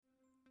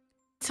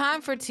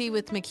Time for Tea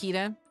with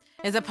Makita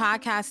is a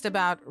podcast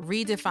about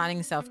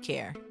redefining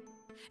self-care.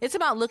 It's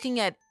about looking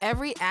at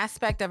every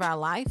aspect of our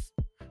life,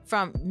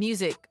 from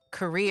music,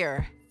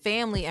 career,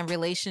 family, and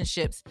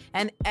relationships,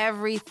 and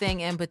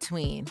everything in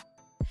between.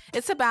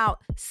 It's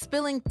about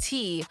spilling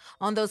tea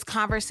on those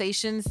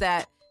conversations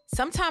that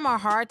sometimes are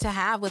hard to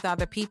have with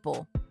other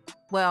people.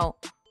 Well,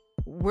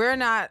 we're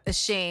not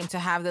ashamed to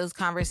have those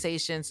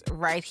conversations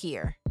right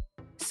here.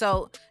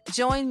 So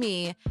join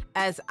me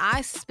as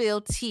I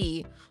spill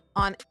tea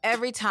on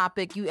every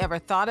topic you ever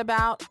thought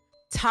about,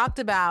 talked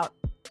about,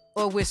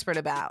 or whispered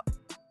about.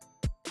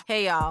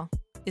 Hey, y'all,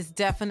 it's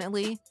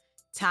definitely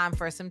time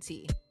for some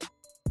tea.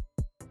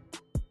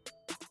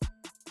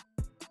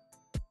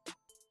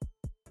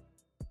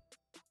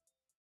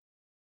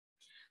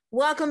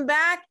 Welcome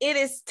back. It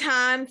is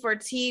time for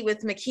Tea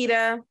with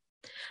Makita.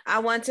 I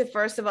want to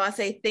first of all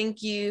say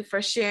thank you for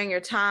sharing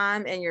your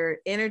time and your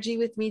energy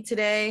with me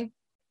today.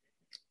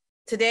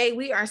 Today,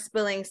 we are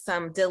spilling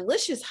some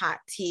delicious hot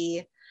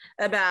tea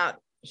about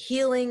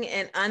healing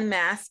and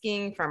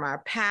unmasking from our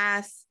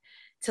past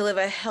to live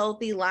a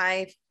healthy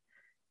life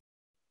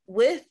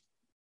with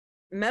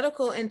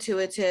medical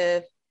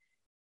intuitive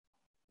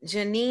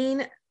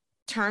Janine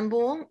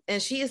Turnbull,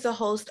 and she is the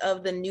host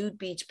of the Nude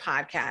Beach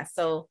podcast.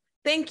 So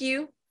thank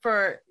you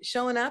for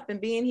showing up and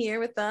being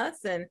here with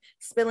us and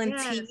spilling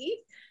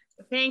tea.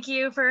 Thank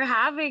you for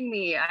having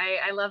me.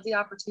 I love the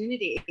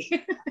opportunity.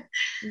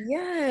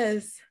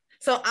 Yes.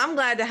 So I'm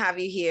glad to have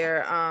you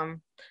here.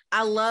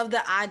 I love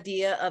the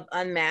idea of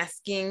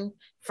unmasking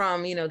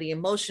from, the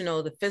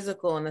emotional, the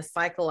physical, and the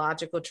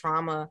psychological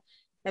trauma.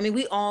 I mean,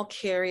 we all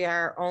carry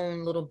our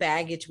own little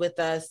baggage with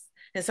us.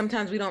 And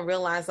sometimes we don't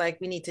realize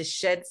we need to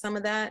shed some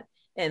of that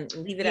and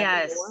leave it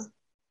at the door.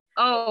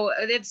 Oh,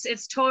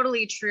 it's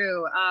totally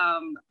true.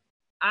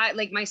 I,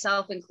 like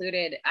myself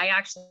included, I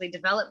actually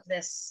developed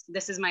this.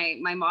 This is my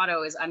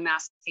motto is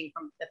unmasking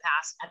from the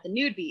past at the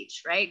nude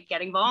beach, right?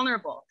 Getting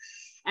vulnerable.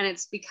 And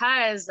it's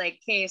because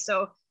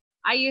so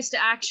I used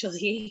to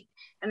actually,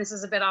 and this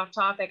is a bit off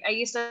topic, I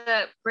used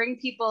to bring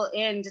people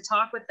in to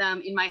talk with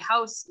them in my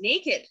house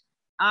naked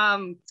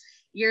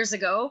years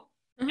ago.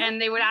 Mm-hmm. And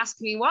they would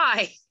ask me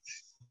why.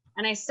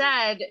 And I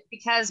said,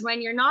 because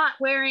when you're not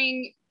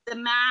wearing the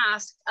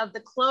mask of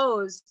the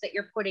clothes that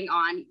you're putting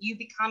on, you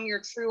become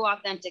your true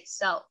authentic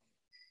self.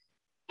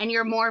 And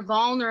you're more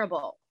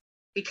vulnerable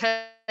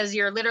because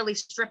you're literally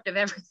stripped of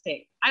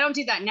everything. I don't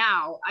do that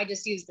now. I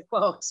just use the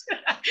quotes.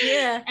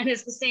 Yeah. And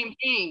it's the same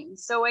thing.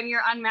 So when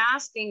you're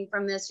unmasking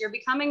from this, you're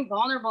becoming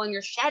vulnerable and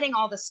you're shedding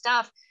all the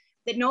stuff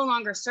that no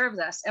longer serves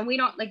us. And we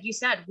don't, like you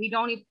said, we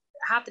don't even,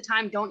 half the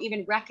time don't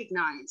even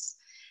recognize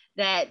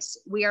that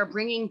we are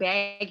bringing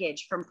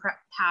baggage from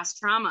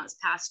past traumas,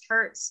 past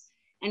hurts.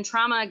 And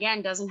trauma,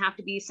 again, doesn't have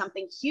to be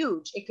something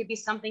huge. It could be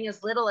something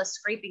as little as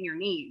scraping your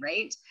knee,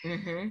 right?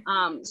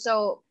 Mm-hmm.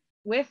 So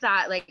with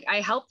that,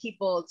 I help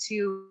people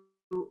to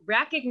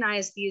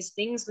recognize these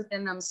things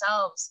within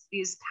themselves,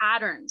 these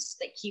patterns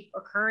that keep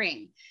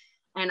occurring.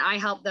 And I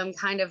help them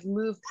kind of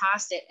move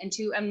past it and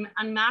to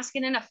unmask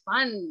it in a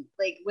fun,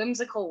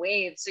 whimsical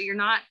way. So you're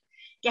not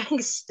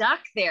getting stuck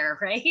there,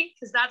 right?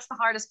 Because that's the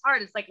hardest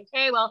part. It's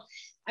okay, well,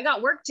 I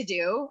got work to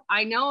do.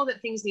 I know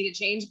that things need to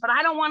change, but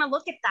I don't want to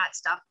look at that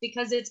stuff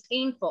because it's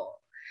painful,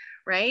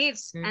 right?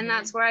 Mm-hmm. And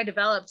that's where I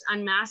developed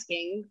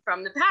unmasking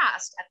from the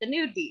past at the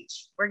nude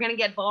beach. We're going to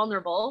get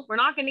vulnerable. We're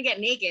not going to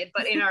get naked,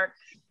 but in our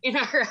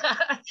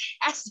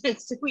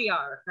essence, we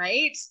are,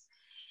 right?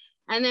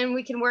 And then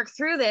we can work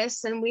through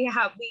this, and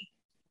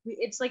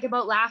it's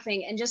about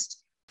laughing and just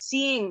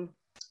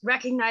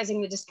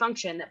recognizing the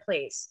dysfunction that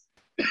plays.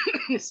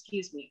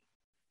 Excuse me.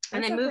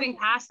 And then moving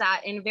past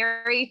that in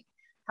very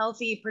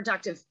healthy,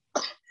 productive.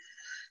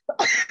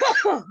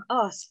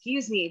 Oh,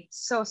 excuse me.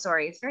 So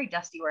sorry. It's very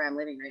dusty where I'm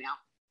living right now.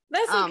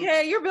 That's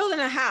okay. You're building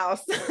a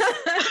house.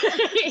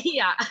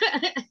 Yeah.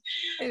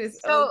 It is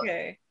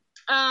okay.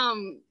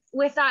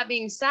 With that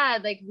being said,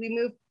 we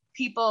move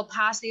people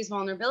past these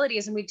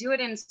vulnerabilities, and we do it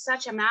in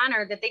such a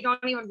manner that they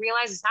don't even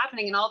realize it's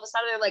happening. And all of a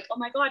sudden they're like, oh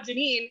my God,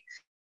 Janine,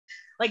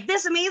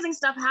 this amazing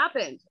stuff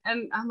happened.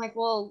 And I'm like,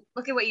 well,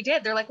 look at what you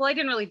did. They're like, well, I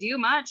didn't really do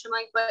much. I'm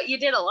like, but you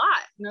did a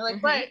lot. And they're like,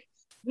 mm-hmm. But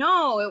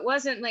no, it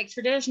wasn't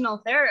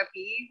traditional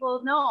therapy.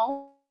 Well,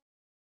 no,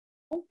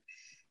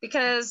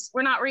 because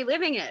we're not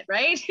reliving it,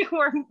 right?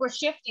 we're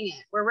shifting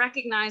it. We're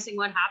recognizing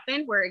what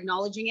happened. We're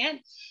acknowledging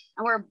it,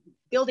 and we're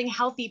building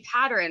healthy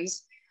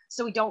patterns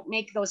so we don't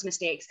make those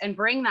mistakes and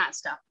bring that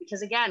stuff.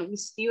 Because again, we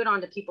spew it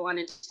onto people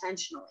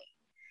unintentionally.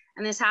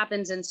 And this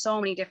happens in so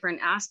many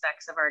different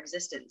aspects of our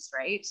existence,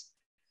 right?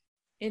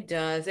 It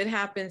does. It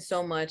happens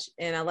so much.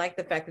 And I like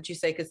the fact that you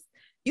say, because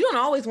you don't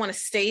always want to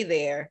stay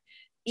there.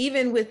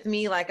 Even with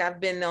me, I've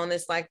been on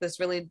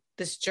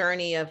this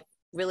journey of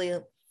really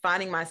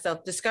finding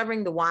myself,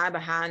 discovering the why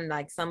behind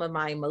some of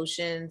my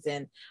emotions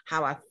and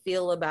how I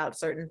feel about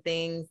certain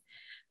things.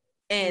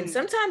 And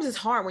sometimes it's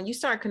hard when you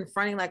start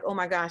confronting oh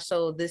my gosh,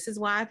 so this is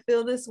why I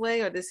feel this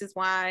way, or this is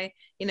why,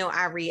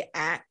 I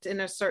react in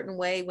a certain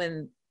way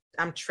when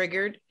I'm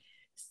triggered.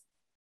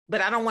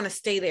 but I don't want to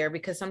stay there,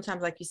 because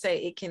sometimes, like you say,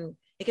 it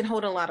can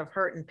hold a lot of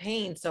hurt and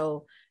pain.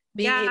 So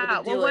being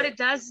able to do what it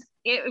does,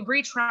 it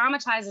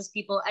re-traumatizes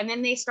people, and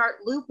then they start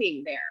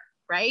looping there,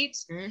 right?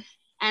 Mm-hmm.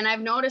 And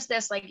I've noticed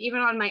this, like, even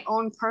on my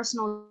own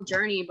personal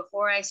journey,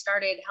 before I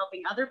started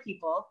helping other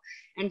people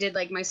and did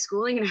like my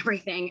schooling and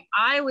everything,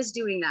 I was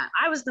doing that.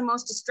 I was the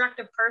most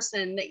destructive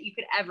person that you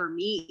could ever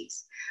meet.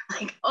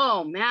 Like,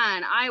 oh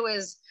man, I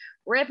was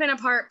ripping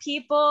apart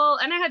people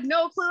and I had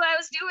no clue I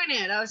was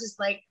doing it. I was just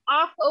like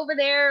off over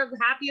there,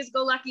 happy as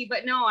go lucky,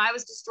 but no, I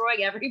was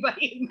destroying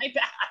everybody in my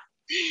path.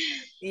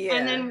 Yeah.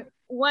 And then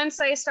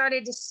once I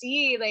started to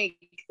see like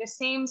the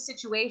same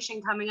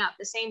situation coming up,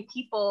 the same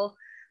people,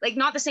 like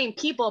not the same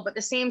people, but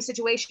the same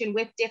situation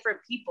with different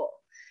people,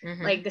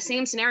 mm-hmm. like the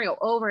same scenario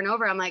over and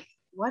over. I'm like,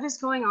 what is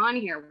going on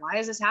here? Why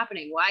is this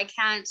happening? Why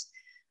can't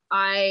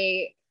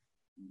I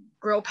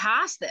grow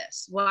past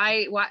this?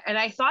 Why? And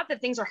I thought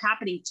that things are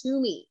happening to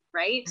me,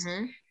 right?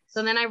 Mm-hmm.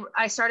 So then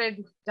I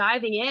started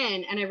diving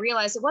in, and I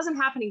realized it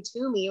wasn't happening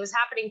to me. It was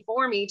happening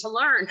for me to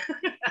learn.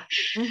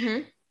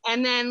 Mm-hmm.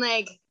 And then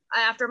like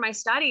after my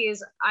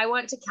studies, I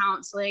went to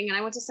counseling and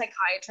I went to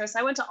psychiatrists.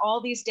 I went to all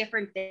these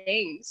different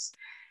things.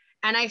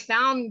 And I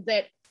found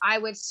that I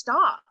would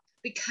stop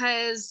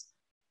because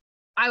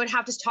I would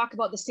have to talk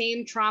about the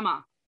same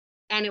trauma.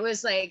 And it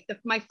was like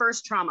my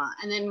first trauma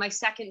and then my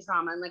second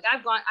trauma. And like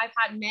I've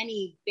had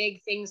many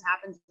big things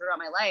happen throughout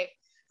my life,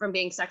 from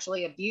being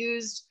sexually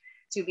abused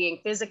to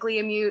being physically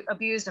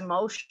abused,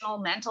 emotional,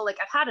 mental, like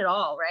I've had it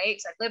all, right?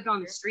 So I've lived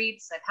on the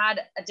streets. I've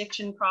had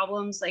addiction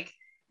problems, like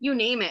you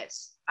name it.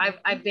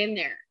 I've been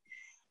there.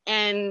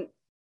 And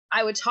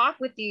I would talk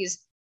with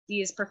these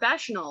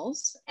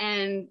professionals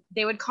and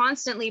they would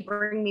constantly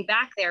bring me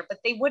back there, but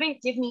they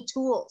wouldn't give me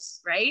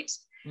tools, right?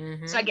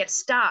 Mm-hmm. So I get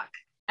stuck.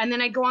 And then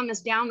I go on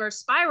this downward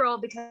spiral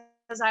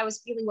because I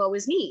was feeling woe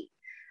is me.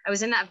 I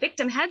was in that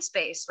victim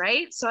headspace,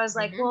 right? So I was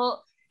like,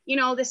 well, you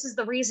know, this is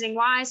the reasoning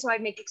why. So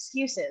I'd make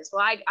excuses.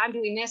 Well, I'm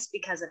doing this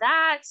because of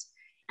that.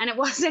 And it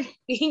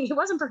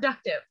wasn't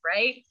productive,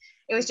 right?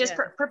 It was just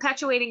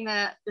perpetuating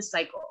the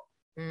cycle.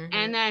 Mm-hmm.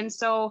 And then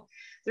so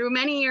through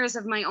many years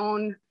of my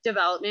own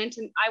development,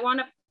 and I wound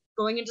up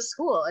going into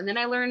school, and then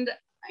I learned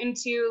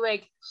into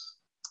like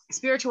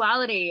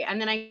spirituality, and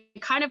then I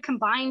kind of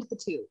combined the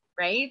two,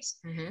 right?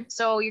 Mm-hmm.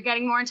 So you're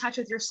getting more in touch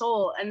with your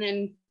soul, and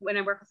then when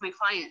I work with my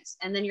clients,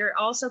 and then you're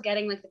also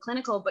getting like the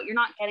clinical, but you're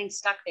not getting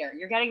stuck there.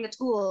 You're getting the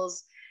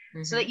tools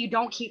so that you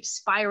don't keep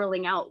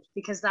spiraling out,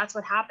 because that's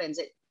what happens.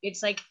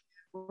 It's like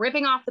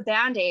ripping off the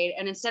Band-Aid,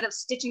 and instead of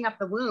stitching up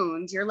the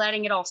wound, you're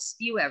letting it all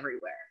spew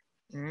everywhere.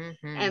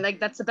 Mm-hmm. And like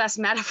that's the best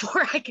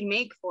metaphor I can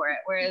make for it.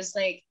 Whereas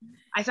like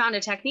I found a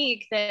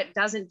technique that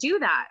doesn't do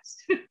that.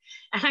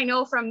 And I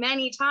know from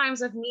many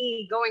times of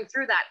me going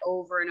through that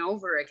over and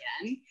over again,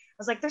 I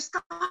was like, there's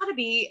got to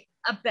be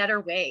a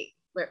better way.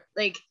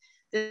 Like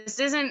this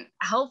isn't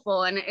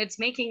helpful, and it's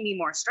making me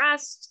more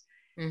stressed.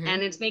 Mm-hmm.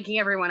 And it's making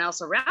everyone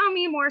else around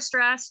me more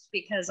stressed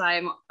because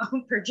I'm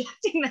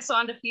projecting this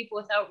onto people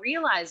without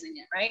realizing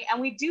it, right? And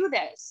we do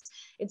this.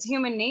 It's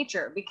human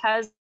nature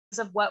because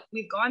of what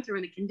we've gone through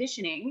and the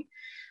conditioning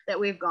that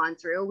we've gone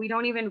through. We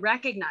don't even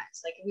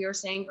recognize, like we were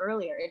saying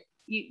earlier,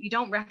 you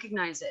don't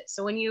recognize it.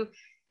 So when you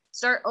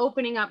start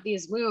opening up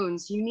these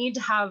wounds, you need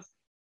to have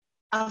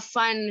a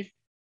fun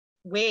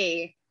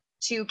way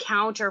to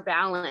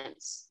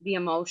counterbalance the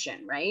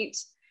emotion, right?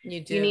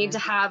 You need to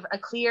have a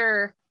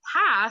clear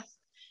path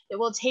that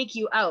will take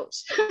you out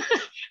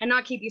and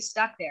not keep you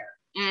stuck there.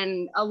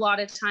 And a lot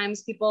of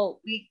times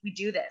people, we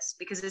do this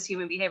because it's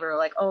human behavior. We're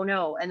like, oh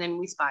no, and then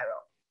we spiral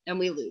and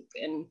we loop,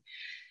 and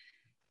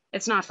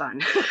it's not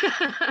fun.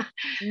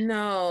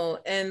 No.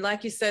 And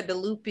like you said, the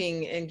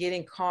looping and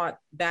getting caught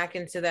back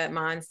into that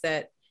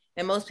mindset.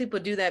 And most people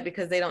do that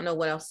because they don't know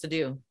what else to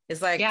do.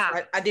 It's like,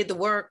 I did the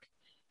work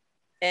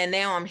and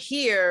now I'm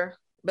here.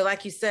 But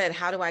like you said,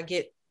 how do I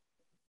get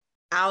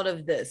out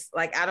of this,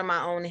 like out of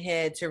my own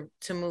head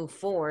to move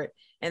forward?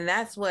 And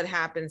that's what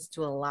happens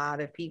to a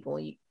lot of people.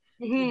 You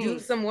do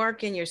some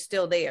work and you're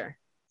still there.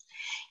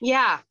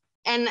 Yeah.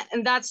 And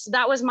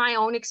that was my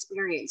own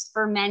experience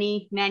for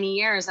many, many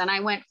years. And I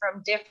went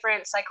from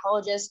different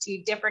psychologists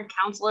to different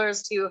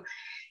counselors to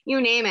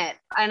you name it.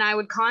 And I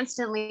would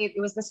constantly,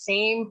 it was the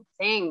same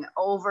thing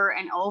over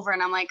and over.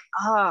 And I'm like,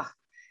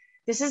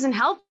 this isn't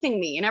helping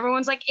me. And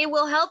everyone's like, it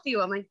will help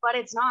you. I'm like, but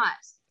it's not.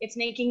 It's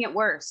making it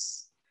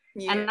worse.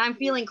 Yeah. And I'm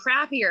feeling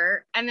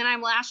crappier. And then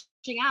I'm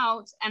lashing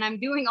out and I'm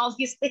doing all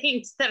these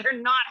things that are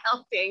not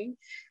helping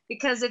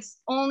because it's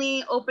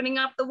only opening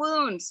up the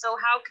wound. So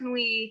how can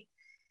we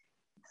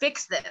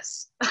fix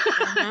this?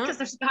 Because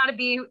there's got to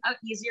be an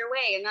easier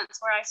way. And that's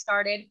where I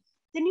started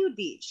the Nude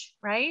Beach,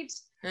 right?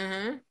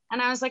 And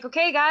I was like,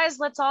 okay, guys,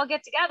 let's all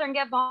get together and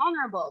get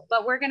vulnerable,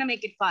 but we're going to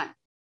make it fun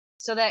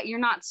so that you're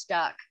not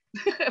stuck.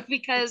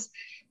 Because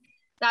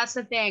that's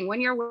the thing. When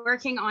you're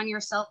working on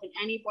yourself in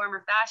any form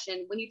or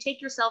fashion, when you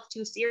take yourself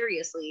too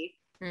seriously,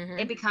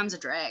 it becomes a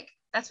drag.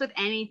 That's with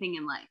anything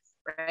in life,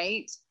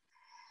 right?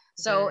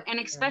 So, and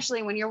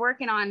especially when you're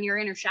working on your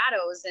inner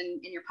shadows and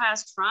your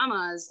past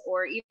traumas,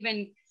 or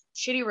even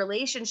shitty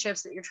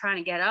relationships that you're trying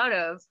to get out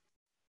of,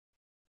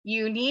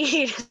 you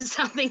need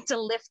something to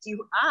lift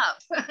you up.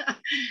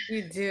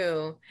 You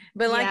do.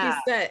 But like you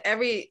said,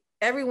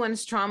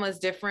 everyone's trauma is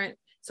different.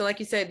 So like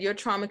you said, your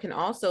trauma can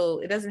also,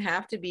 it doesn't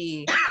have to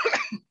be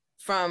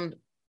from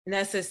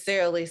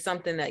necessarily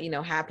something that,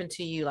 happened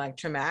to you, like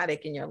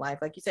traumatic in your life.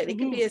 Like you said, it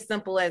can be as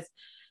simple as,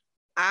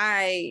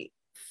 I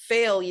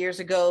failed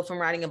years ago from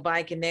riding a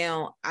bike, and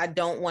now I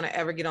don't want to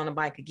ever get on a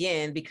bike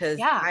again because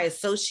I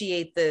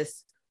associate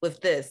this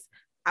with this.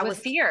 With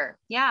fear.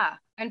 Yeah.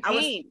 And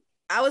pain.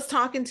 I was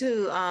talking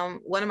to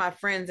one of my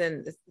friends,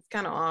 and it's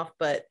kind of off,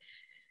 but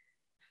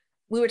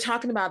we were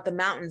talking about the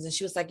mountains, and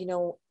she was like,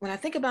 when I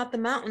think about the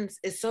mountains,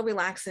 it's so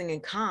relaxing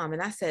and calm.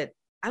 And I said,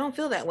 I don't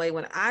feel that way.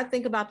 When I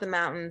think about the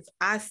mountains,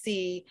 I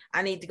see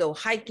I need to go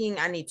hiking.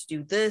 I need to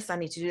do this. I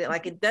need to do that.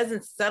 Like, it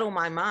doesn't settle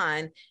my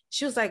mind.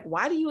 She was like,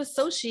 why do you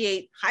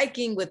associate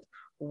hiking with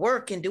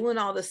work and doing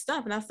all this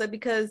stuff? And I said,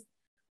 because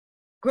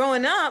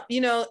growing up,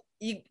 you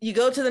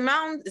go to the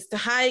mountains, it's to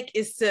hike,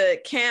 it's to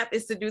camp,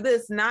 it's to do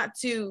this, not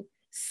to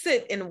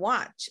sit and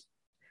watch.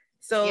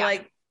 So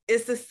like,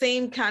 it's the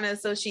same kind of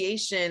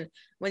association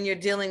when you're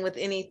dealing with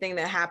anything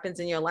that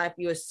happens in your life.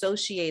 You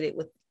associate it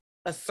with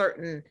a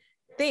certain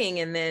thing,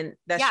 and then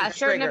that's a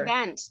certain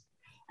event,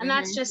 and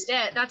that's just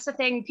it. That's the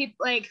thing. People,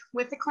 like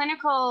with the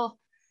clinical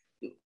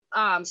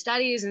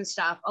studies and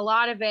stuff, a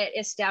lot of it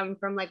is stemmed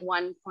from like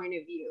one point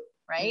of view,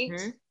 right?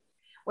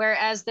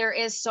 Whereas there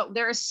is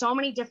so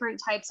many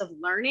different types of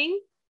learning.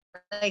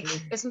 Like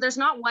there's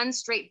not one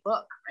straight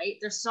book, right?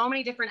 There's so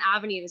many different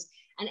avenues,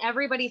 and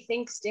everybody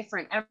thinks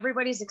different.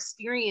 Everybody's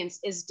experience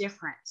is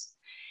different,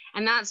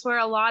 and that's where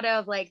a lot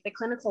of like the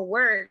clinical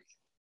work.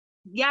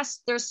 Yes,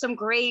 there's some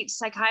great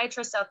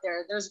psychiatrists out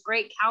there. There's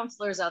great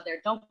counselors out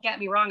there. Don't get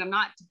me wrong. I'm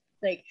not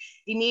like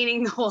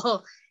demeaning the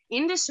whole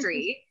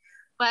industry,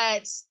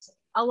 but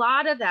a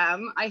lot of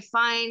them, I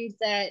find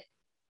that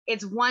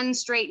it's one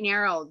straight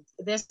narrow.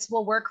 This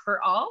will work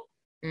for all.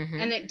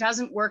 And it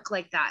doesn't work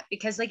like that,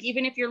 because like,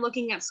 even if you're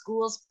looking at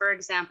schools, for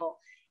example,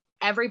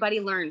 everybody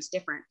learns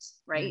different,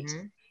 right?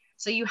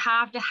 So you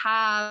have to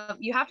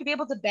be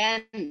able to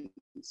bend, and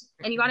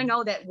you got to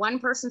know that one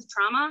person's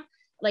trauma,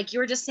 like you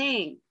were just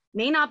saying,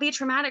 may not be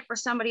traumatic for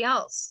somebody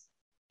else.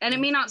 And it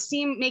may not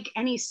make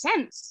any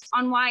sense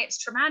on why it's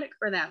traumatic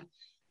for them,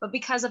 but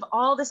because of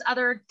all this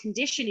other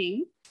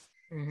conditioning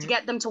to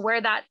get them to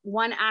where that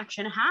one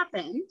action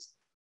happened,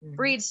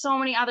 breeds so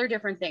many other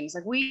different things.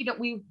 Like we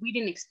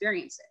didn't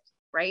experience it,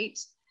 right?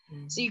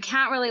 So you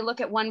can't really look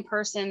at one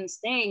person's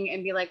thing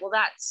and be like, well,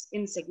 that's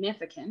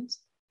insignificant.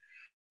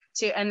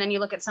 And then you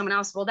look at someone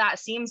else, well, that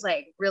seems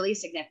like really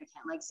significant.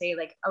 Like say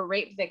like a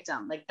rape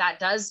victim, like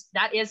that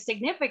is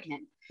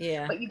significant.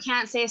 Yeah. But you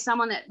can't say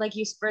someone that, like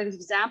you, for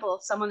example,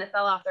 someone that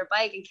fell off their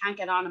bike and can't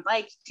get on a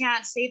bike, you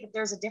can't say that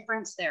there's a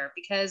difference there,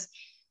 because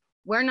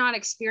we're not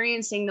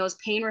experiencing those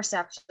pain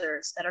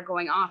receptors that are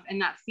going off,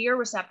 and that fear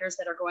receptors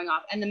that are going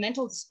off, and the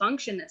mental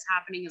dysfunction that's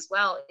happening as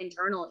well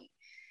internally,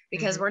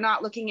 because we're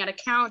not looking at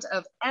account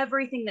of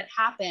everything that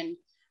happened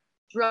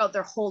throughout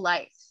their whole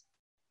life.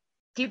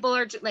 People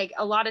are like,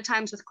 a lot of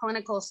times with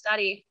clinical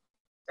study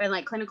and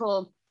like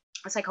clinical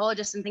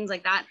psychologists and things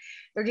like that,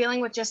 they're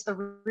dealing with just the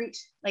root,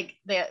 like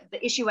the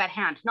issue at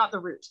hand, not the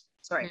root.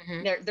 Sorry.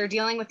 They're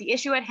dealing with the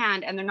issue at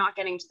hand, and they're not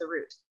getting to the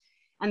root.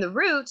 And the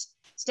root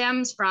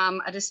stems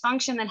from a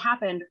dysfunction that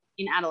happened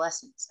in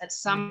adolescence at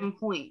some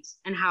point,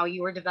 and how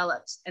you were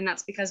developed. And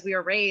that's because we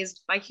are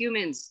raised by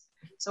humans.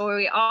 So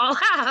we all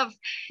have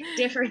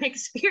different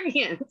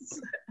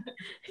experience.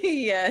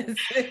 Yes.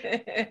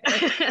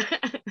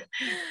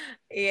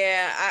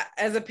 Yeah.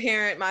 As a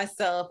parent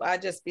myself, I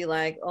just be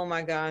like, oh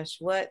my gosh,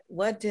 what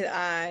did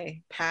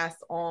I pass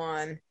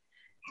on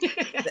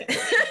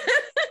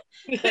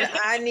that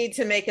I need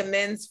to make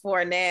amends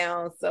for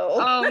now? So.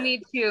 Oh,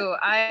 me too.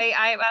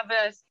 I have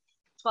a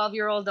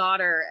 12-year-old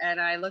daughter,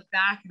 and I look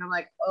back and I'm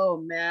like, oh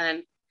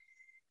man,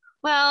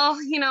 well,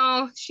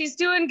 she's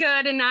doing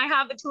good, and I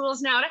have the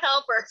tools now to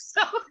help her.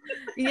 So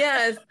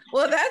yes,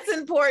 well, that's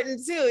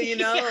important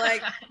too,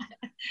 like,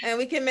 and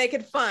we can make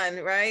it fun,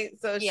 right?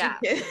 So she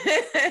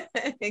can.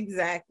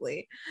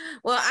 Exactly.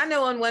 Well, I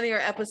know on one of your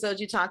episodes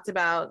you talked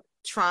about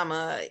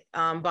trauma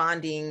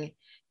bonding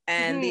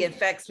and the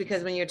effects,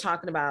 because when you're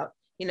talking about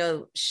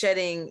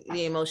shedding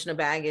the emotional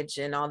baggage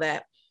and all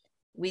that,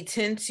 we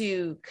tend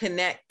to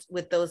connect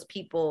with those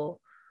people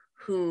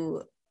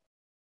who,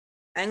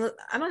 I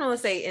don't know what to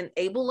say,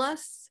 enable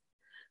us,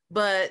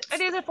 but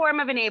it is a form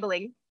of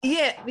enabling.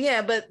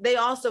 Yeah, but they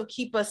also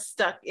keep us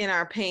stuck in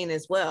our pain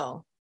as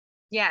well.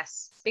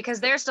 Yes, because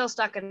they're still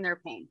stuck in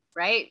their pain,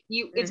 right?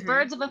 It's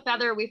birds of a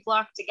feather, we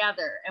flock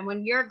together. And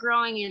when you're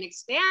growing and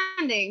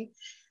expanding,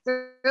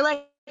 they're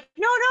like,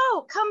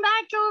 no, come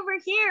back over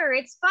here.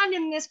 It's fun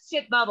in this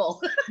shit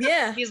bubble.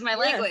 Yeah. Excuse my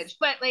language.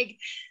 But like,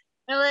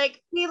 they're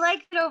like, we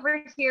like it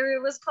over here.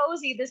 It was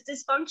cozy. This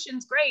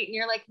dysfunction's great. And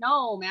you're like,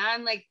 no,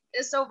 man, like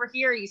this over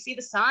here, you see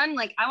the sun?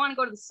 Like, I want to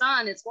go to the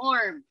sun. It's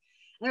warm. And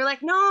they're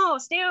like, no,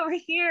 stay over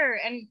here.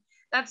 And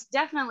that's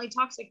definitely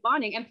toxic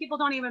bonding. And people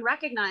don't even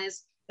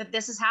recognize that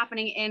this is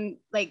happening in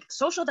like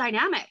social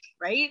dynamic,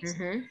 right?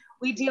 Mm-hmm.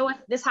 We deal with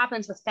this,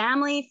 happens with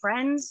family,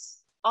 friends,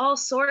 all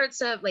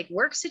sorts of like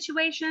work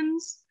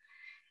situations,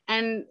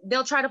 and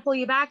they'll try to pull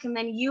you back, and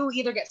then you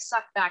either get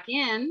sucked back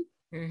in,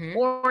 Mm-hmm.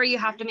 or you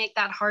have to make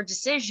that hard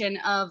decision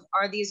of,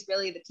 are these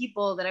really the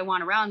people that I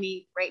want around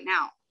me right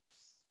now?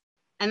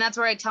 And that's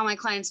where I tell my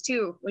clients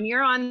too, when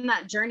you're on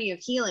that journey of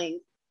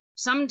healing,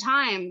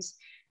 sometimes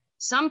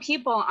some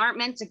people aren't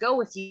meant to go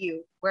with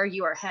you where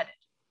you are headed.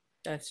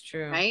 That's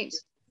true. Right.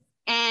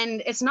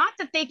 And it's not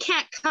that they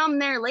can't come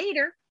there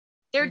later.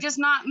 They're just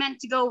not meant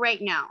to go right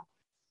now.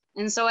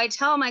 And so I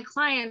tell my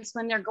clients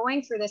when they're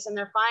going through this and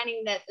they're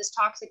finding that this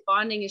toxic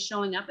bonding is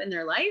showing up in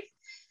their life,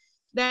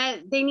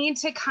 that they need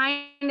to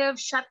kind of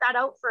shut that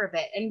out for a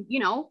bit. And, you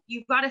know,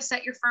 you've got to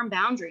set your firm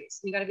boundaries.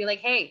 You got to be like,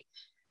 hey,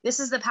 this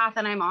is the path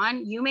that I'm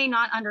on. You may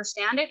not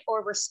understand it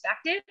or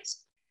respect it,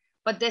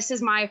 but this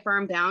is my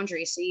firm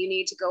boundary. So you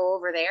need to go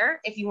over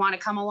there. If you want to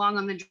come along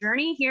on the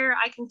journey here,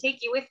 I can take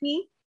you with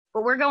me,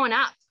 but we're going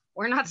up.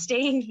 We're not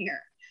staying here.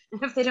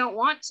 And if they don't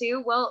want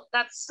to, well,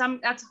 that's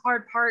a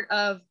hard part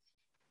of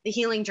the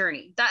healing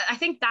journey. That I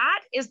think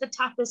that is the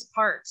toughest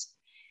part,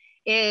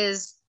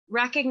 is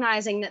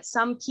recognizing that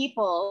some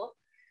people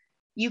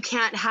you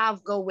can't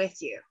have go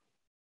with you.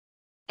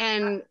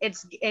 And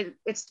it's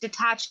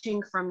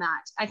detaching from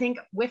that. I think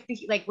with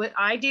what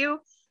I do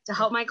to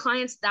help my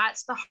clients,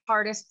 that's the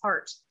hardest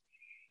part,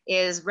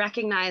 is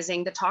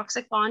recognizing the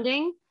toxic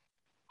bonding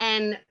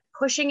and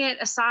pushing it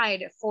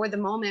aside for the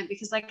moment.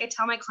 Because like I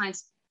tell my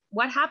clients,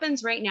 what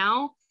happens right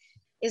now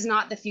is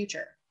not the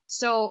future.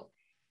 So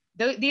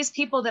these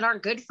people that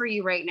aren't good for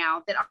you right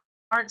now, that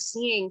aren't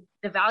seeing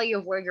the value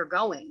of where you're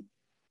going,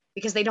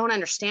 because they don't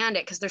understand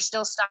it, because they're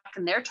still stuck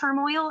in their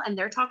turmoil and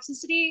their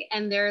toxicity,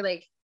 and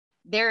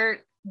they're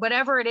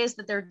whatever it is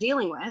that they're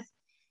dealing with,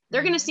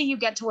 they're going to see you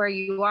get to where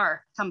you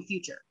are come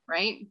future,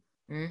 right?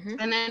 Mm-hmm.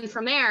 And then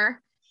from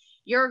there,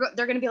 they're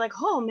going to be like,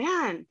 oh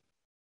man,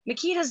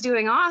 Nikita's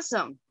doing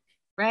awesome,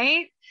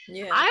 right?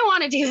 Yeah, I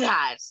want to do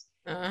that.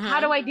 Uh-huh. How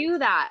do I do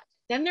that?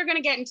 Then they're going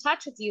to get in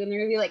touch with you, and they're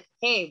going to be like,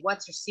 hey,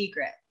 what's your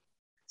secret?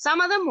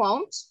 Some of them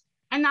won't,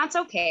 and that's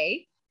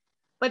okay,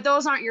 but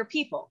those aren't your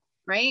people,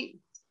 right?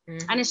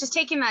 Mm-hmm. And it's just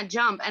taking that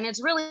jump. And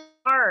it's really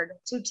hard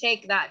to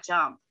take that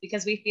jump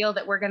because we feel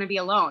that we're going to be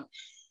alone.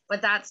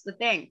 But that's the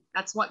thing.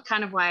 That's what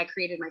kind of why I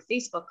created my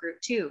Facebook group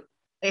too,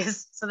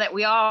 is so that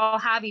we all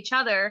have each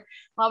other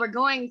while we're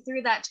going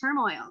through that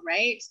turmoil,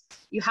 right?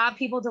 You have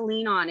people to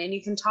lean on, and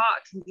you can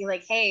talk and be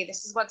like, hey,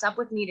 this is what's up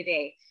with me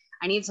today.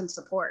 I need some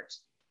support,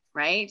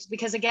 right?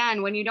 Because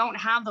again, when you don't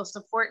have those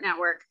support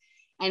network,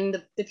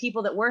 and the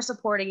people that were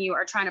supporting you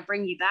are trying to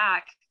bring you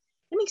back,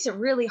 it makes it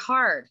really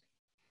hard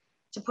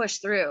to push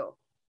through.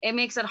 It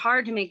makes it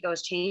hard to make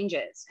those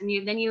changes.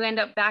 And then you end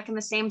up back in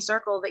the same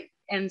circle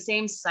and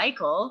same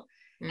cycle.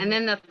 Mm-hmm. And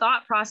then the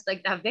thought process,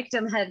 like that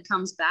victim head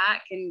comes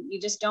back, and you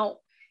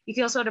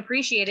feel so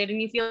depreciated, and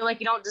you feel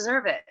like you don't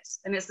deserve it.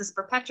 And it's this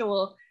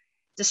perpetual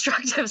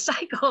destructive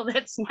cycle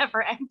that's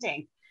never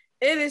ending.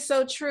 It is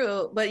so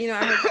true. But,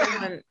 I heard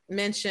someone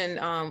mention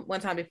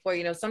one time before,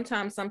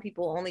 sometimes some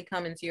people only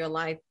come into your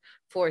life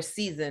for a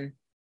season.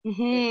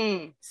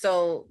 Mm-hmm.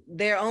 So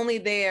they're only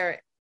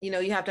there,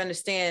 you have to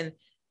understand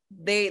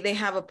they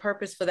have a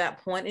purpose for that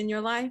point in your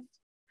life.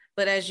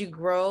 But as you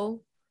grow,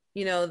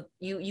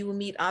 you will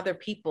meet other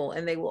people,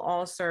 and they will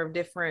all serve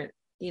different,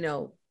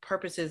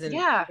 purposes, and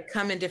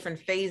come in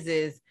different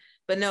phases.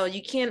 But no,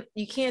 you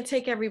can't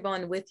take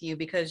everyone with you,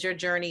 because your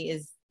journey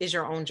is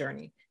your own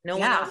journey. No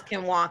one else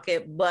can walk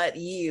it but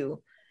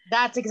you.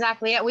 That's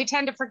exactly it. We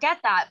tend to forget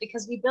that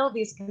because we build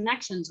these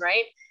connections,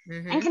 right?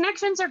 Mm-hmm. And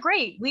connections are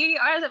great. We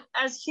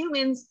as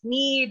humans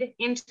need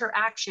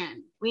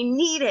interaction. We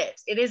need it.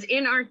 It is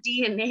in our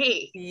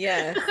DNA.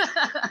 Yes.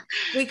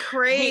 We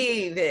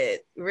crave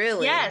it,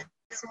 really. Yes,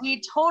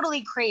 we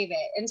totally crave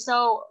it. And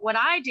so what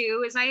I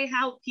do is I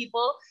help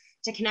people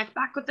to connect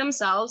back with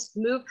themselves,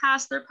 move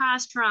past their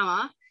past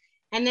trauma,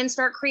 and then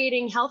start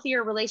creating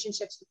healthier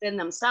relationships within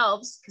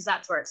themselves, because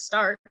that's where it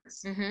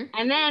starts. Mm-hmm.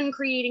 And then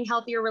creating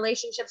healthier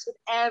relationships with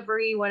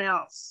everyone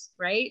else,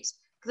 right?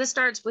 Because it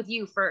starts with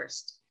you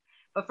first.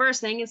 But first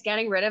thing is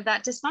getting rid of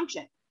that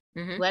dysfunction,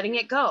 letting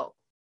it go.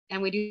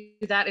 And we do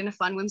that in a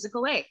fun,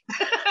 whimsical way.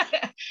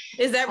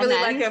 Is that really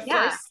like a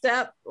first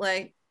step?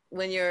 Like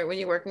when you're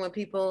working with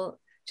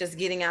people, just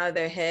getting out of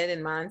their head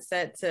and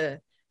mindset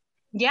to...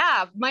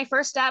 Yeah, my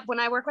first step when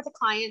I work with a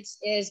client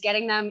is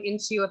getting them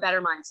into a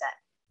better mindset.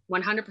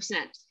 100%.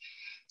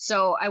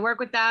 So I work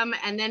with them,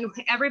 and then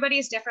everybody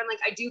is different. Like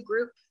I do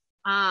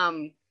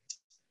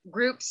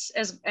groups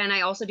and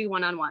I also do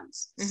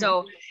one-on-ones. Mm-hmm.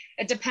 So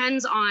it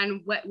depends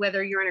on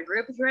whether you're in a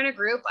group. If you're in a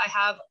group, I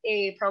have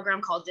a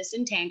program called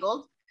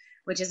Disentangled,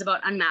 which is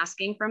about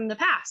unmasking from the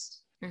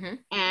past. Mm-hmm.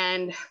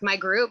 And my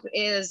group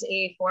is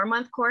a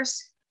 4-month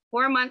course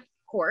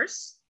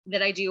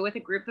that I do with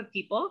a group of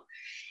people,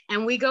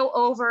 and we go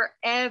over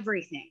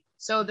everything.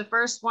 So the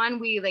first one,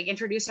 we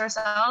introduce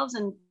ourselves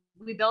and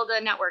we build a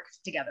network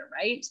together,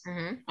 right?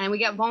 Mm-hmm. And we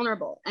get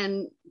vulnerable.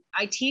 And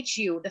I teach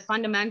you the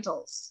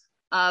fundamentals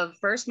of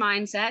first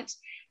mindset,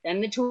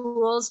 then the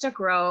tools to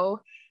grow,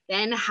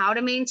 then how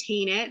to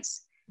maintain it.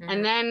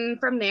 And then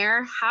from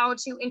there, how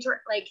to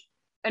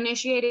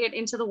initiate it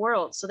into the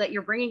world so that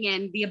you're bringing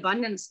in the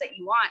abundance that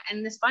you want.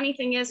 And this funny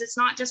thing is, it's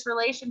not just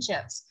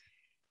relationships.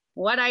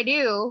 What I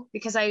do,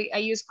 because I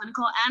use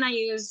clinical and I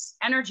use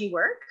energy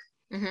work.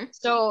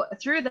 So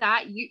through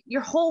that,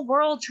 your whole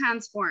world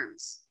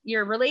transforms.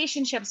 Your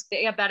relationships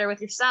get better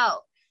with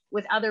yourself,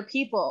 with other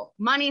people.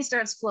 Money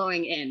starts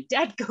flowing in.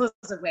 Debt goes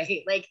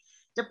away. Like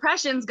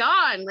depression's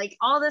gone. Like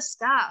all this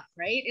stuff,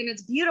 right? And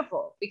it's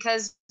beautiful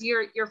because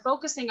you're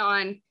focusing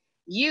on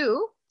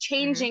you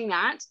changing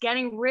that,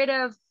 getting rid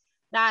of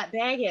that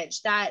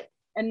baggage, that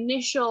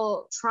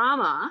initial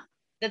trauma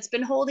that's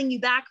been holding you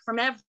back from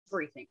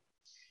everything.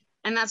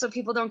 And that's what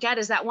people don't get,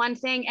 is that one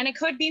thing. And it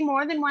could be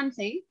more than one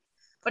thing,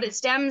 but it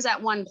stems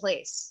at one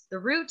place. The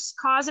root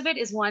cause of it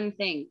is one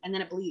thing, and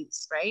then it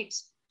bleeds, right?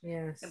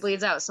 Yes. It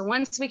bleeds out. So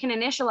once we can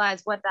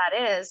initialize what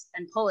that is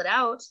and pull it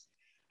out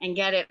and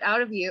get it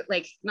out of you,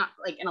 like not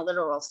like in a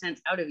literal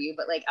sense out of you,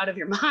 but like out of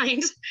your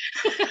mind,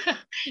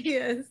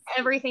 yes,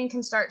 everything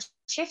can start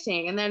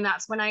shifting. And then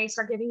that's when I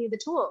start giving you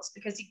the tools,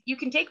 because you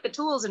can take the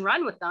tools and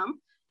run with them.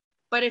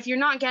 But if you're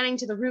not getting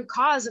to the root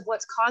cause of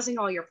what's causing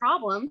all your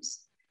problems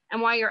and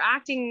why you're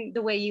acting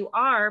the way you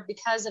are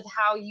because of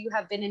how you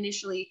have been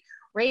initially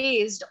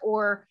raised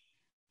or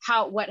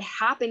what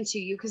happened to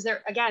you, because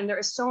there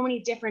are so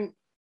many different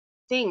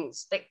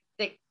things that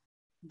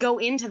go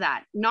into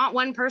that. Not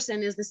one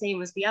person is the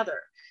same as the other.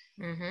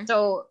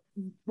 So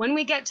when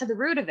we get to the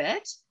root of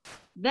it,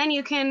 then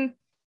you can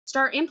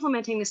start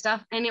implementing the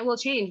stuff and it will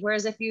change.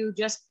 Whereas if you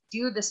just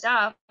do the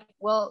stuff,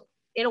 well,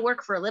 it'll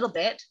work for a little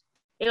bit.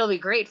 It'll be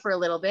great for a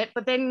little bit,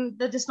 but then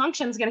the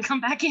dysfunction is going to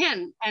come back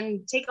in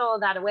and take all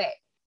of that away.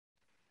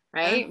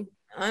 Right.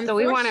 So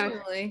we want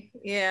to,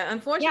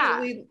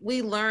 unfortunately,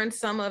 we learned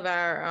some of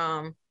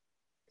our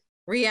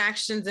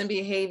reactions and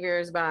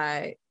behaviors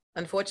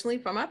unfortunately,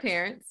 from our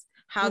parents,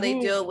 how they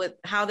deal with,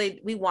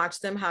 we watch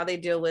them, how they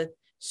deal with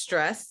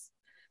stress,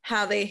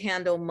 how they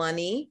handle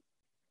money,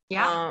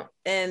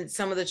 and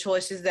some of the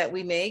choices that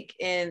we make.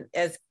 And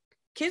as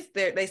kids,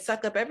 they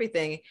suck up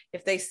everything.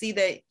 If they see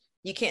that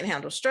you can't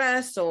handle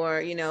stress,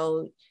 or,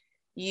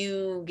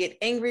 you get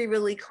angry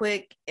really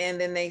quick,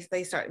 and then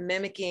they start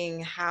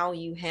mimicking how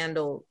you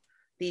handle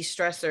these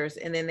stressors,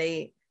 and then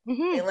they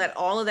let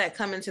all of that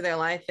come into their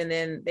life, and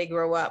then they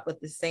grow up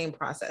with the same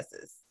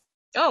processes.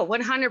 Oh,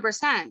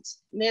 100%.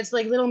 It's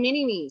like little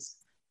mini-me's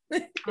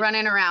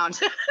running around.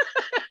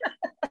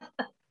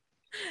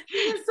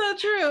 It's so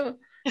true.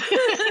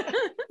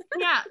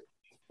 Yeah.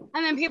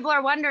 And then people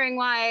are wondering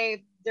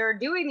why they're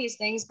doing these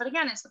things. But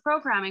again, it's the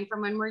programming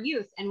from when we're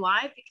youth. And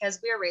why?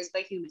 Because we are raised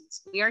by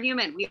humans. We are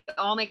human. We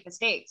all make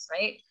mistakes,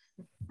 right?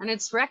 And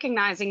it's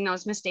recognizing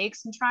those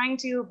mistakes and trying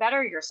to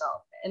better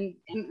yourself. And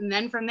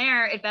then from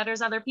there, it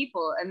betters other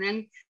people. And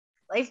then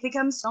life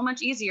becomes so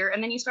much easier.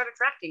 And then you start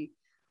attracting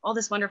all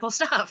this wonderful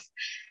stuff.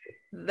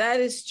 That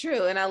is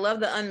true. And I love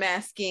the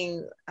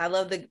unmasking. I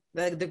love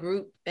the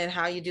group and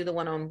how you do the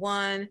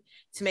one-on-one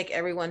to make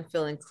everyone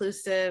feel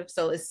inclusive.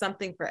 So it's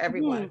something for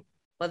everyone,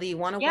 whether you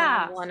want to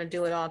one-on-one or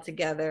do it all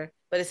together,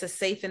 but it's a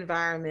safe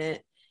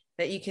environment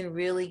that you can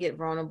really get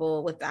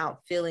vulnerable without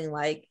feeling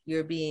like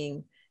you're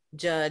being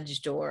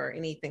judged or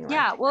anything like that.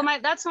 Yeah, well,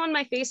 that's on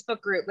my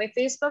Facebook group. My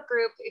Facebook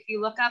group, if you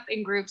look up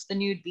in groups, The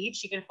Nude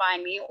Beach, you can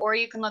find me, or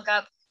you can look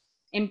up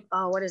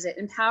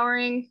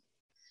Empowering.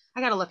 I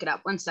got to look it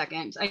up. 1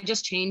 second. I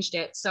just changed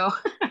it. So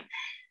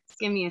just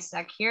give me a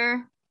sec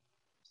here.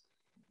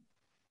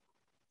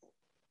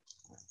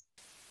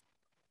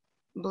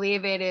 I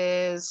believe it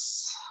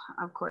is,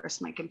 of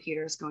course, my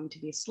computer is going to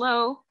be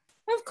slow.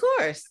 Of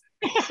course.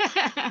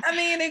 I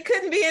mean, it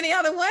couldn't be any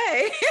other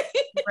way.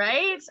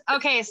 Right?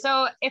 Okay.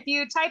 So if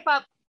you type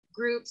up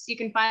groups, you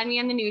can find me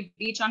in The Nude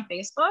Beach on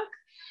Facebook,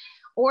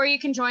 or you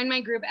can join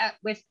my group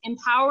with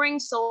Empowering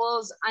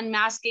Souls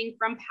Unmasking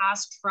from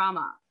Past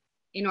Trauma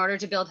in order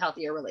to build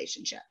healthier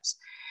relationships.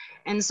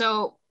 And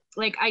so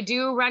I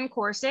do run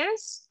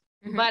courses,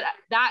 but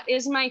that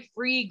is my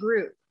free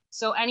group.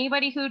 So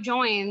anybody who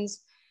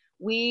joins,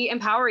 we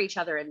empower each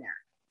other in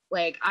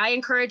there. I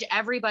encourage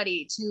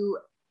everybody to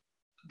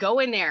go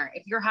in there.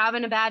 If you're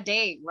having a bad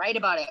day, write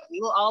about it. We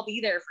will all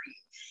be there for you.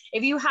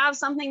 If you have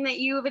something that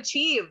you've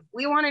achieved,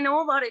 we want to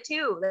know about it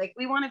too.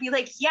 We want to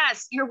be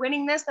yes, you're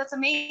winning this. That's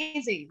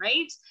amazing,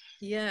 right?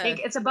 Yeah.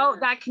 It's about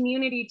that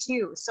community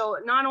too. So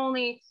not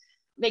only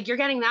you're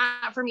getting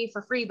that for me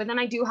for free, but then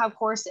I do have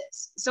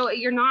courses. So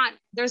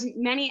there's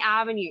many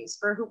avenues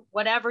for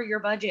whatever your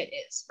budget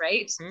is,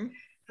 right?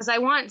 Because I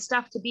want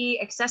stuff to be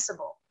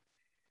accessible,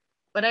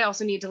 but I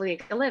also need to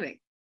make a living.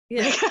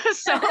 Yeah.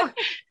 So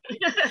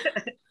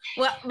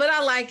well, but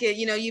I like it.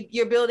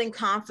 You're building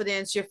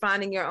confidence, you're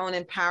finding your own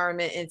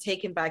empowerment and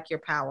taking back your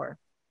power.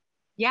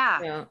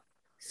 Yeah.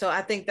 So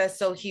I think that's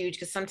so huge,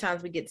 because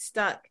sometimes we get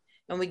stuck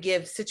and we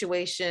give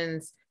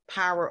situations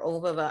power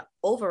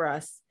over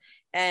us.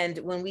 And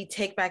when we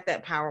take back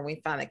that power,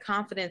 we find the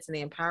confidence and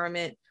the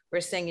empowerment,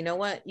 we're saying, you know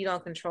what? You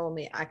don't control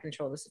me. I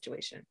control the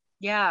situation.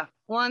 Yeah.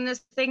 Well, and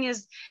this thing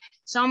is,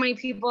 so many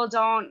people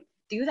don't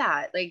do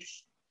that. Like,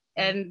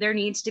 and there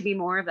needs to be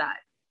more of that,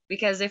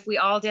 because if we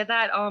all did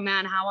that, oh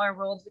man, how our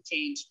world would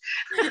change.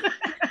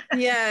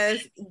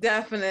 Yes,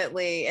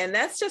 definitely. And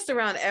that's just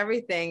around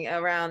everything,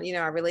 around,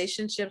 our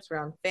relationships,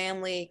 around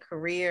family,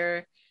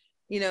 career,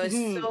 it's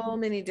so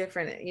many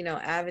different,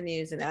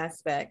 avenues and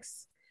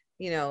aspects,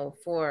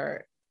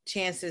 for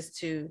chances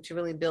to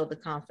really build the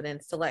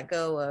confidence, to let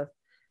go of,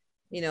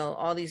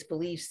 all these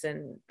beliefs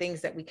and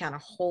things that we kind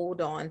of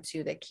hold on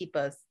to that keep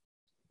us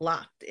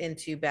locked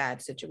into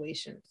bad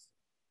situations.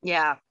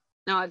 Yeah,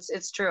 no,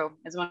 it's true.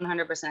 It's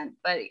 100%.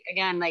 But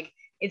again, like,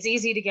 it's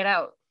easy to get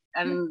out.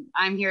 And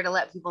I'm here to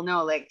let people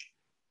know, like,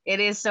 it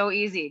is so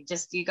easy.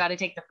 Just, you got to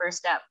take the first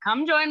step.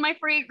 Come join my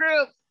free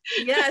group.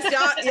 Yes,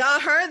 y'all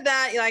heard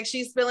that. Like,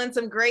 she's spilling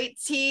some great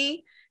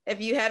tea. If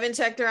you haven't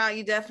checked her out,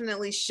 you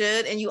definitely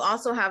should. And you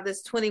also have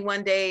this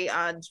 21-day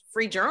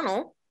free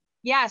journal.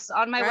 Yes,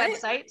 on my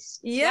website.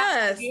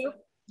 Yes.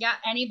 Yeah,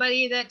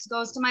 anybody that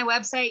goes to my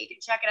website, you can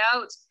check it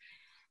out.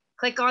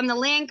 Click on the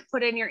link,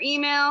 put in your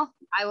email.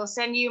 I will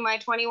send you my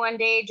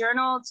 21-day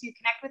journal to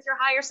connect with your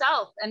higher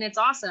self. And it's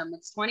awesome.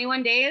 It's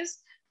 21 days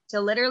to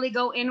literally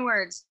go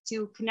inwards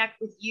to connect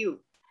with you,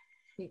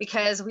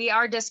 because we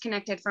are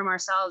disconnected from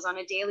ourselves on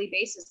a daily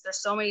basis.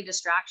 There's so many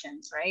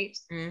distractions, right?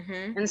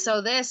 Mm-hmm. And so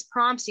this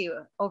prompts you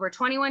over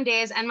 21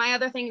 days. And my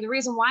other thing, the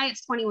reason why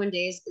it's 21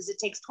 days is it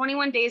takes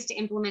 21 days to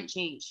implement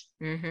change.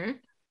 Mm-hmm.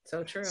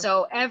 So true.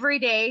 So every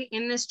day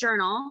in this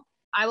journal,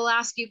 I will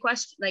ask you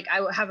questions. Like, I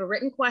will have a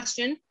written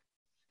question,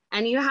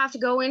 and you have to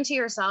go into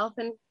yourself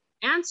and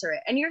answer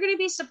it. And you're going to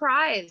be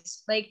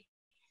surprised. Like,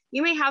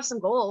 you may have some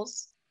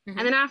goals. Mm-hmm.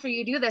 And then after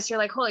you do this, you're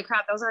like, holy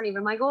crap, those aren't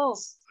even my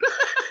goals.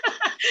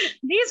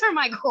 These are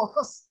my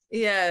goals.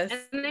 Yes.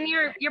 And then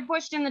you're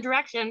pushed in the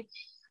direction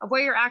of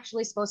where you're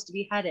actually supposed to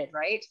be headed.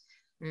 Right.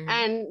 Mm-hmm.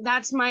 And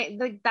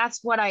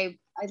that's what I'd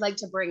like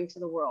to bring to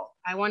the world.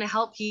 I want to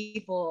help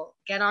people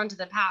get onto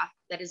the path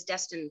that is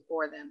destined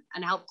for them,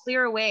 and help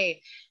clear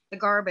away the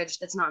garbage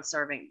that's not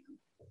serving them.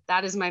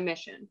 That is my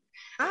mission.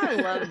 I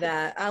love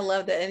that.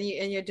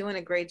 And you're doing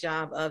a great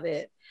job of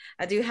it.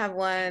 I do have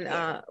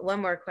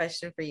one more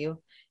question for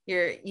you.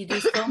 You do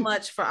so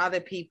much for other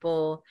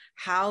people.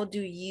 How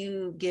do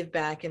you give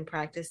back and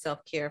practice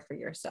self-care for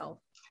yourself?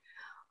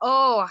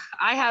 Oh,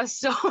 I have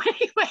so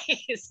many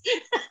ways.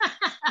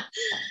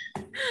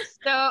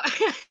 So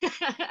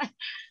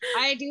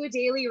I do a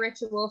daily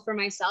ritual for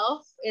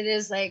myself. It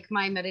is like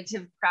my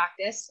meditative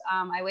practice.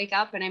 I wake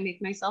up and I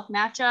make myself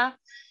matcha,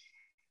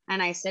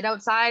 and I sit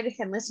outside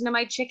and listen to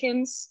my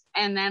chickens.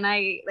 And then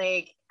I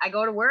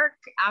go to work.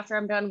 After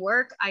I'm done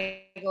work,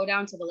 I go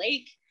down to the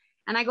lake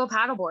and I go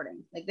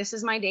paddleboarding. Like, this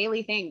is my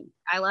daily thing.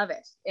 I love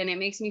it. And it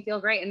makes me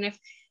feel great. And if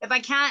I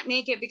can't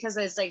make it because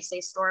it's, like, say,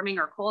 storming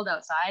or cold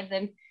outside,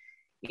 then,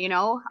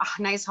 a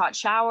nice hot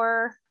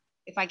shower.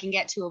 If I can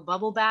get to a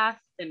bubble bath,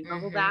 then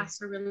bubble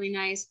baths are really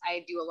nice.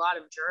 I do a lot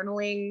of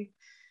journaling.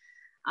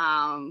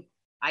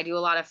 I do a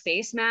lot of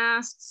face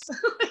masks.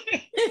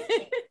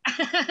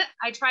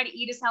 I try to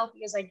eat as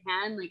healthy as I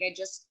can. Like, I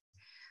just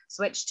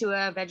switched to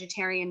a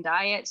vegetarian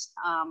diet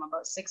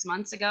about 6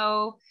 months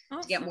ago.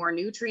 Awesome. To get more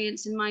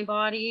nutrients in my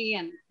body.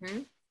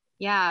 And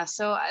yeah,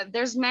 so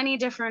there's many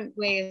different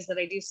ways that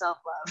I do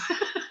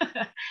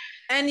self-love.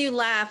 And you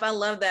laugh. I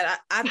love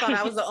that. I thought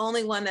I was the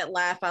only one that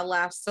laughed. I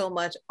laugh so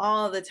much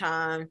all the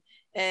time.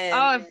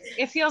 And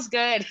it feels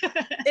good.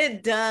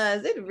 It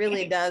does. It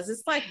really does.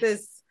 It's like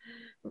this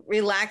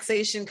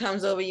relaxation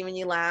comes over you when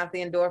you laugh.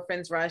 The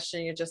endorphins rush,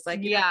 and you're just like,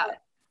 yeah.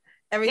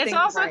 Everything. It's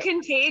also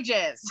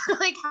contagious.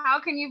 Like, how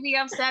can you be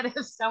upset if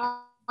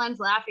someone's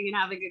laughing and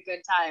having a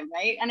good time,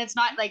 right? And it's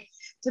not like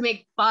to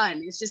make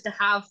fun. It's just to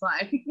have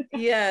fun.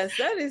 Yes,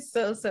 that is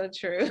so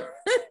true.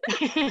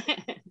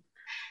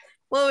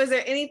 Well, is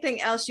there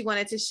anything else you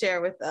wanted to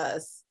share with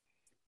us?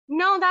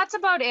 No, that's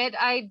about it.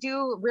 I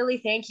do really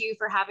thank you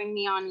for having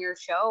me on your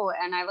show,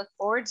 and I look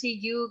forward to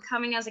you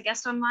coming as a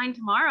guest on mine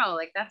tomorrow.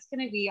 Like, that's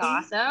going to be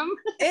awesome.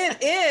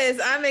 It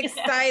is. I'm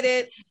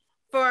excited.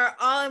 For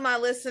all of my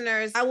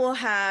listeners, I will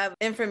have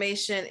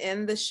information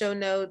in the show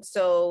notes.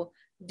 So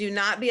do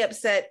not be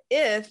upset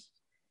if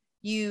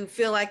you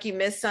feel like you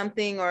missed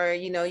something, or,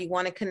 you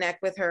want to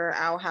connect with her.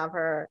 I'll have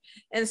her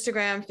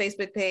Instagram,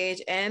 Facebook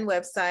page, and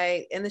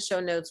website in the show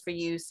notes for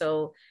you.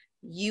 So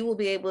you will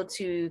be able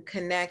to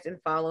connect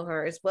and follow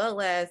her, as well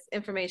as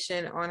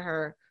information on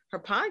her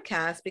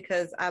podcast,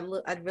 because I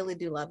really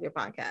do love your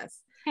podcast.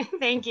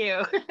 Thank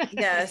you.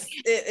 Yes,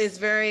 it is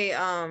very,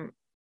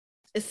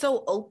 it's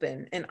so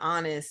open and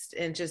honest,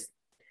 and just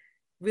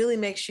really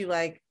makes you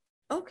like,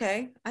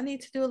 okay, I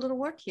need to do a little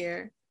work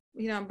here,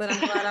 but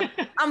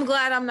I'm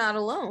glad I'm not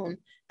alone.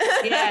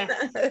 Yeah.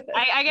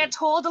 I get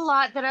told a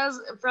lot that I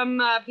was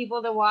from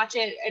people that watch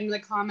it in the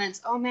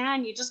comments, oh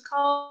man, you just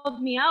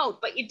called me out,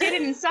 but you did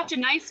it in such a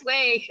nice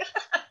way.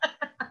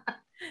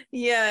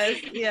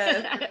 Yes.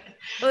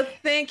 Well,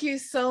 thank you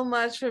so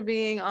much for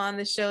being on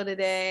the show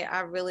today.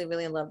 I really,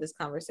 really love this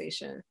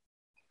conversation.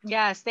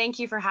 Yes, thank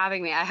you for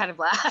having me. I had a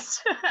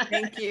blast.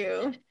 Thank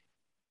you.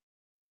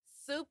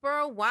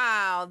 Super.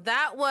 Wow.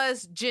 That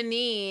was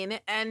Janine,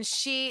 and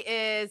she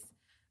is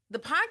the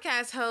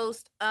podcast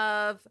host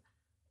of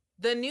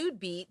The Nude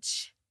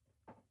Beach.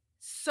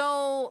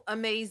 So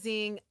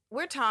amazing.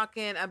 We're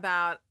talking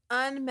about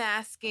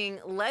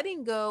unmasking,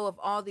 letting go of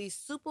all these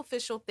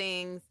superficial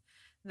things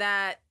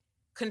that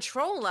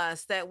control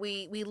us, that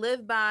we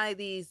live by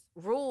these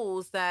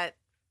rules that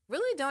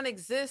really don't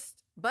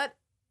exist but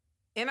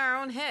in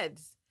our own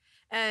heads.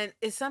 And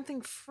it's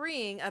something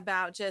freeing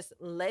about just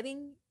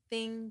letting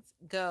things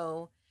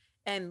go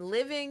and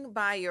living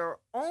by your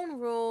own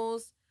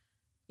rules,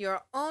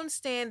 your own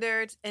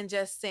standards, and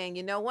just saying,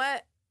 you know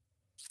what?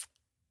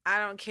 I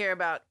don't care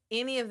about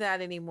any of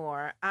that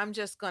anymore. I'm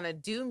just going to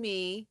do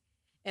me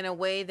in a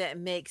way that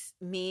makes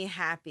me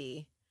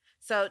happy.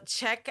 So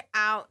check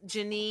out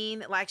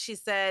Janine. Like she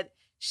said,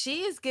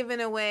 she is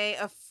giving away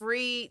a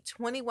free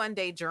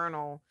 21-day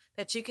journal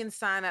that you can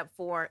sign up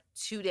for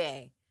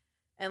today.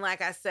 And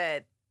like I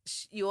said,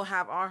 you'll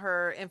have all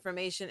her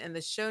information in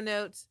the show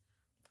notes.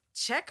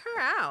 Check her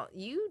out.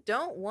 You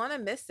don't want to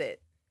miss it.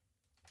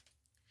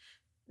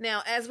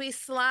 Now, as we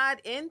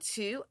slide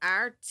into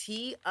our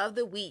tea of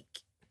the week,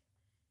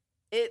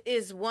 it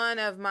is one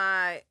of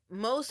my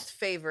most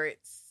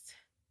favorites,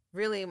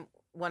 really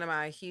one of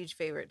my huge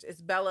favorites.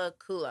 It's Bella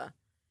Coola.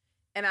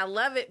 And I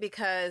love it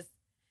because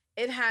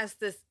it has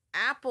this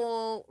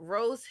apple,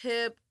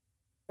 rosehip,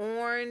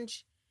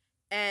 orange,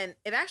 and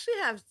it actually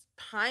has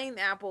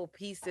pineapple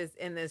pieces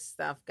in this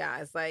stuff,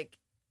 guys. Like,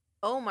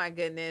 oh my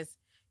goodness.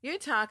 You're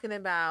talking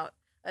about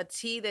a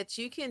tea that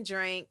you can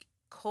drink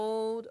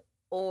cold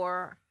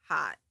or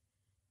hot.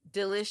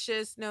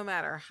 Delicious no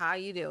matter how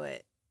you do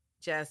it.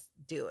 Just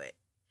do it.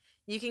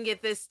 You can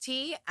get this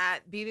tea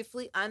at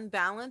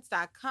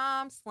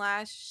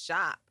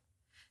beautifullyunbalanced.com/shop.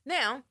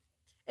 Now,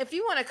 if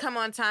you want to come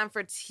on Time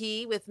for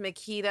Tea with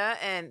Makita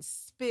and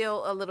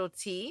spill a little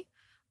tea,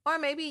 or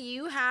maybe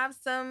you have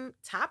some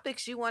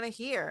topics you want to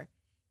hear,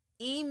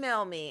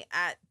 email me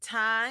at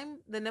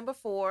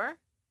time4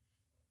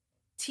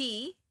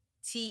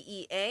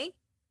 TEA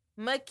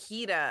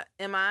Makita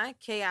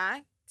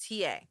MIKITA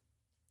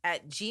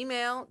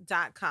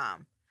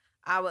 @gmail.com.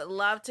 I would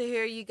love to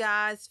hear you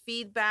guys'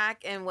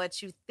 feedback and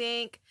what you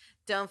think.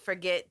 Don't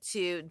forget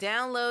to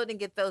download and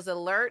get those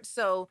alerts.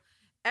 So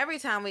every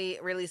time we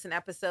release an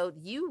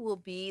episode, you will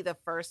be the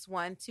first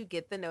one to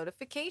get the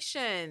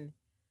notification.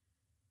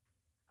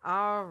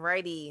 All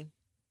righty.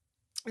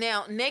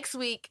 Now, next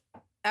week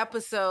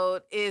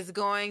episode is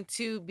going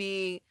to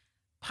be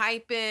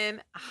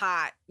piping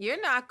hot.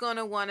 You're not going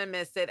to want to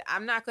miss it.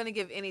 I'm not going to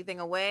give anything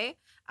away.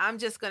 I'm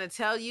just going to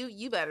tell you,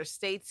 you better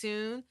stay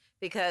tuned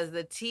because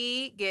the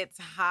tea gets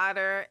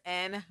hotter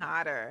and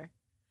hotter.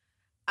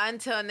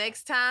 Until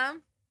next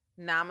time,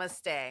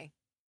 namaste.